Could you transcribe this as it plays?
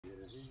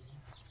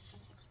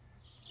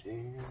Give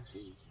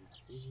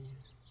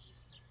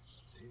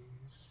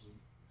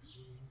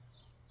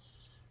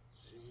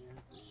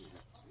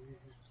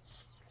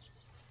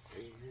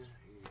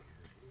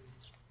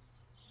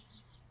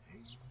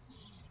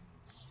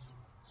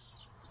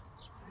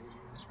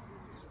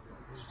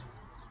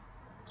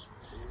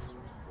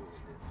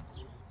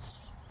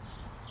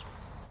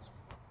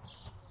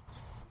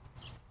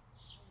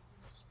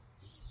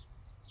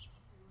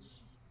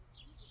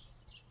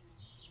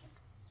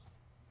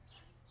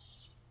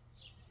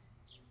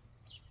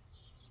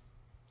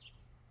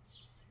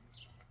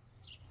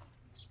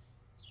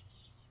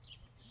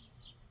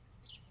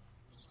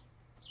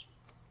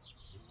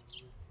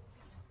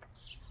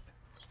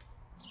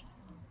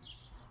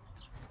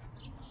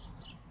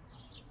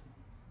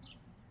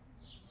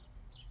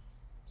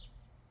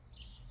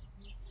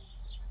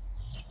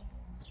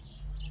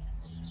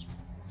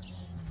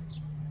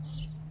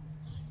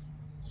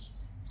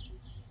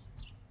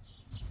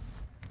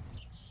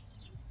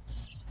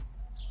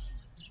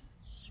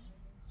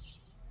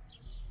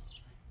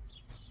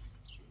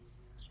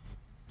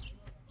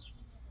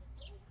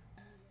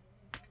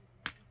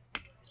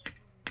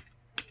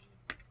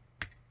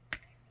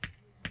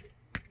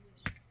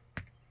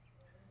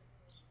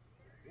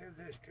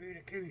this tree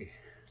to Kimmy.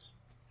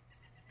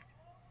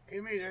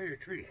 Kimmy, there's your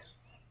tree.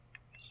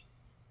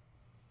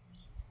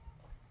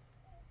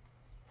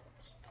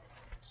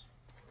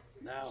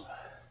 Now,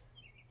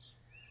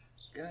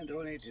 I'm gonna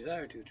donate these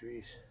other two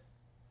trees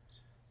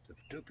to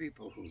two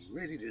people who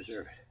really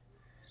deserve it.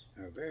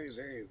 They're very,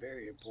 very,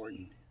 very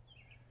important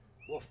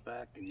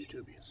wolfback and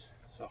Eutubians.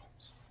 So,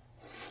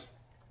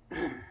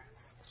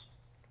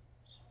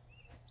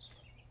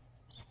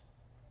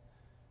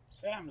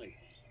 family,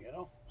 you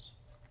know.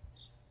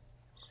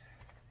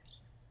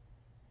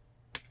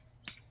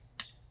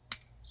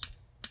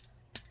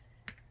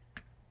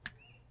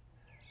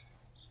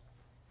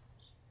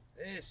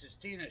 This is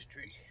Tina's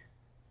tree.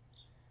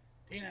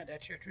 Tina,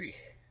 that's your tree.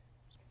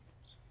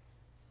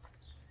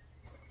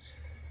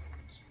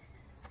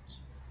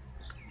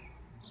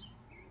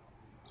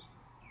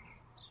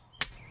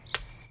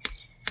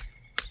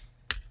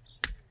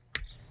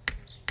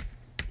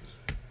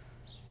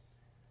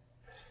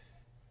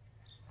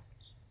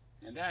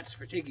 And that's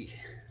for Tiggy.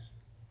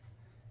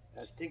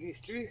 That's Tiggy's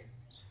tree.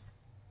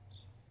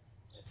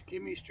 That's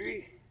Kimmy's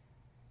tree.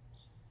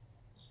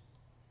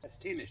 That's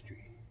Tina's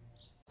tree.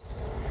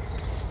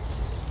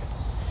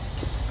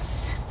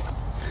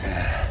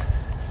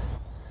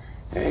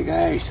 Hey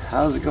guys,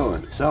 how's it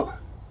going? So,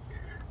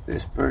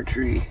 this bird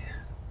tree,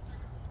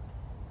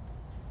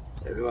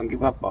 everyone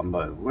give up on,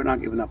 but we're not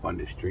giving up on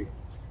this tree.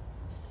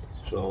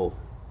 So,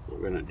 we're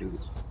gonna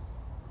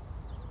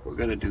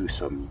do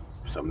some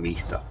me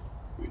stuff,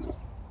 you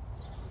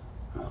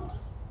know.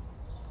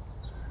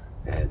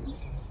 And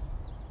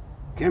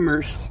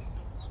Kimmers,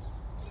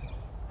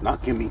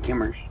 not Kimmy,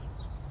 Kimmers.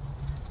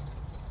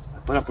 I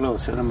put up a little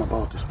cinema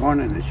about this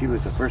morning and she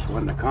was the first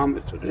one to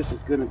comment. So this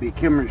is going to be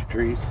Kimmer's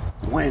tree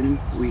when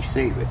we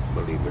save it,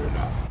 believe it or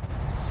not.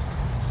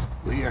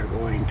 We are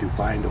going to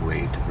find a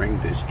way to bring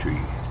this tree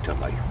to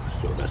life.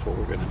 So that's what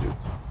we're going to do.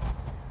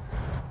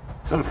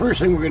 So the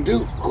first thing we're going to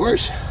do, of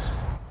course,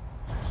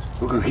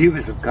 we're going to give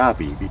it some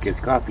coffee because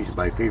coffee is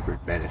my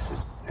favorite medicine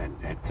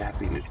and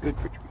caffeine is good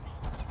for trees.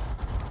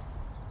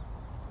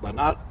 But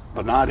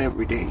not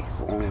every day,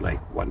 only like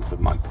once a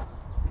month.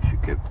 You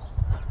should give.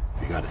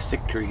 If you got a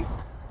sick tree,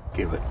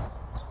 give it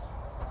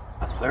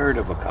a third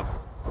of a cup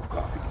of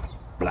coffee,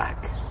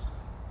 black.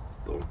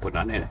 Don't put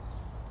none in it.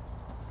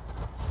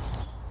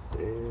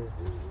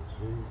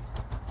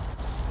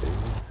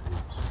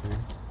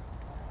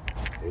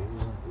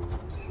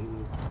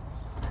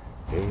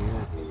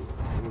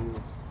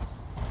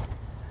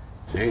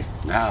 See,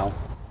 now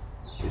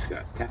it's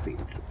got caffeine,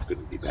 so it's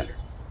going to be better.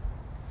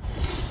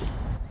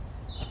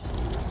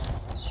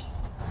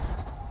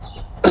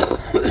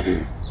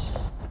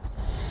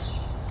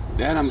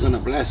 Then I'm going to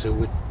bless it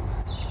with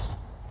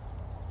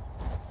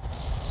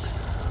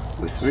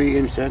 3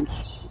 incense,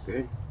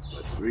 okay,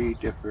 but 3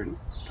 different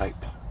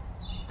types,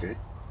 okay.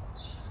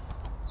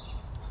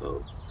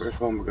 So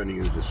first one we're going to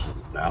use is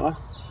some vanilla.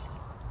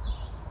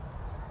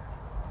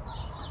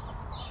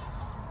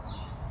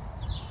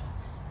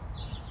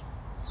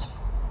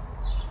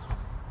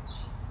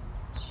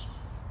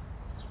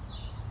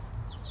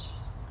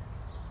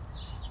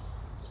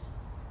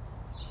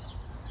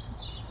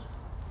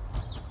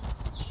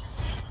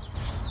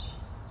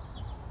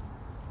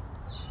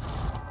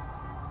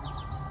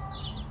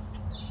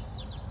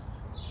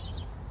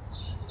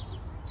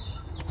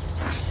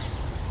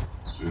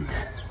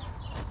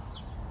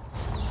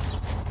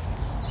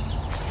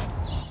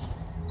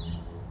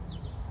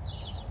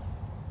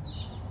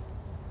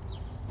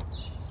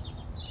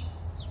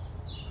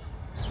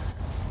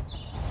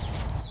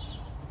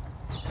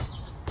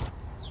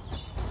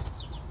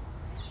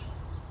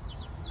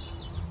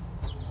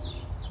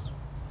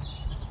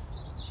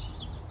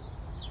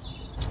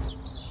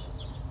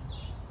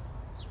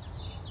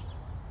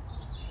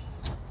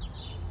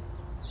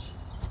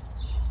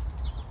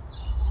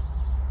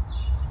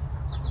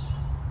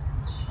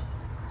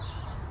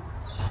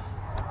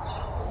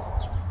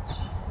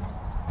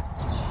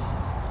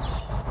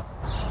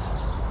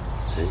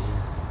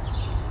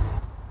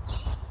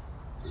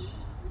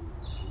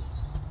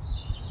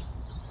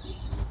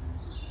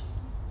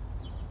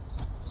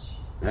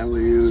 Then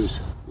we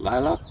use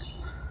lilac.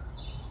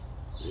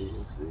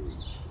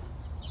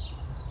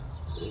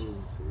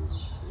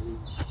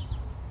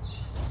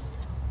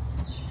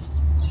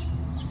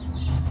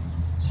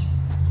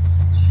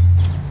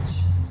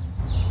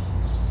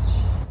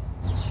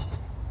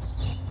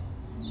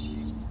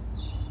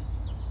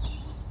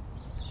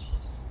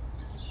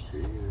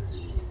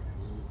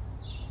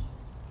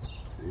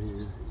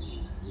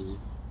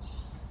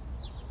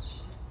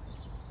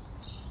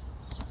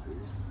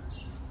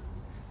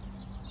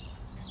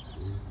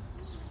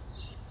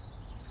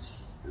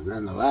 And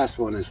then the last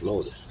one is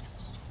lotus.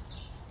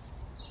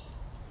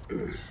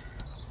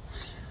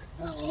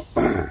 Not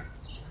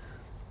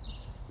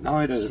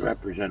only does it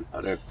represent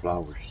other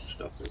flowers and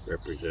stuff, it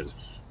represents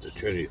the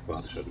Trinity of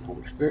Father, Son, and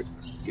Holy Spirit.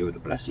 Give it a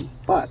blessing.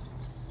 But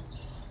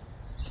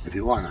if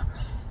you want a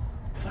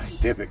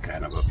scientific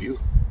kind of a view,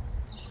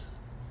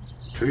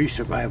 trees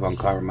survive on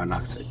carbon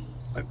monoxide.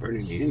 By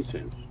burning the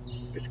incense,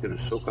 it's going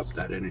to soak up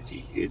that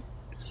energy.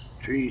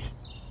 Trees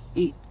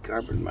eat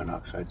carbon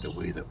monoxide the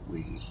way that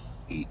we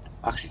eat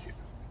oxygen.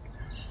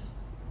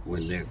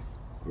 When they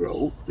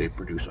grow, they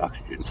produce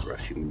oxygen for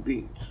us human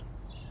beings.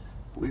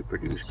 We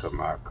produce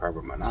our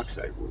carbon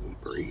monoxide when we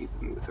breathe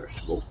and with our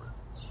smoke,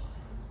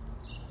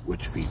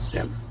 which feeds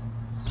them.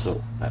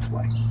 So that's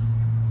why.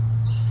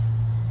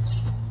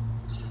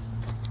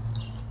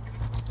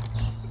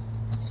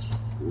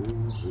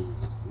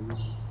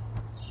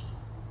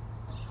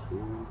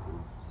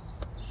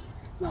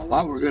 Now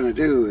what we're going to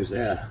do is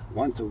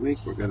once a week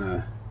we're going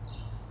to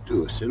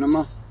do a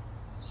cinema.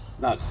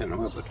 Not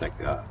cinema, but like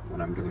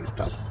when I'm doing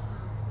stuff,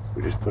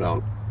 we just put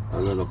out a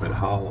little bit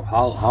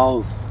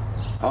how's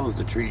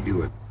the tree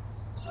doing.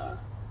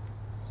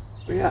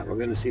 But yeah, we're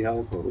going to see how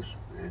it goes.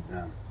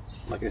 And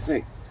like I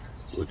say,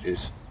 we'll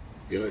just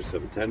give it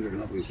some tender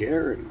loving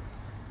care and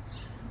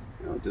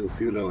do a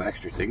few little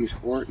extra things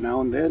for it now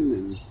and then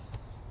and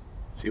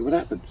see what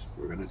happens.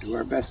 We're going to do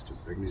our best to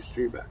bring this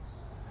tree back.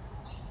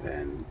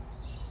 And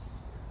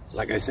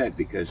like I said,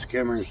 because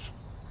Kimmers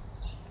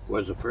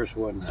was the first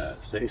one to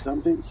say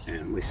something,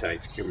 and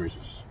besides, Kimmers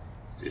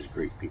is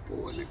great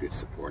people and a good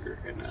supporter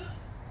and a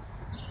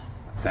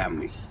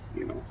family,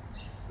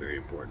 very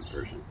important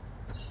person.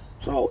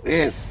 So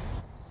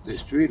if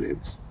this tree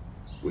lives,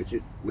 which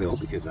it will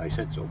because I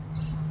said so,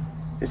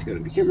 it's going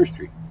to be Kimmer's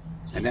tree.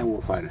 And then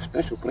we'll find a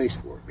special place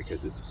for it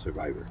because it's a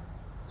survivor.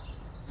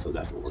 So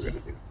that's what we're going to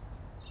do.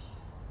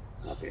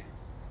 Okay,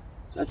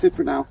 that's it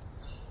for now.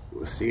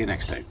 We'll see you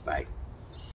next time. Bye.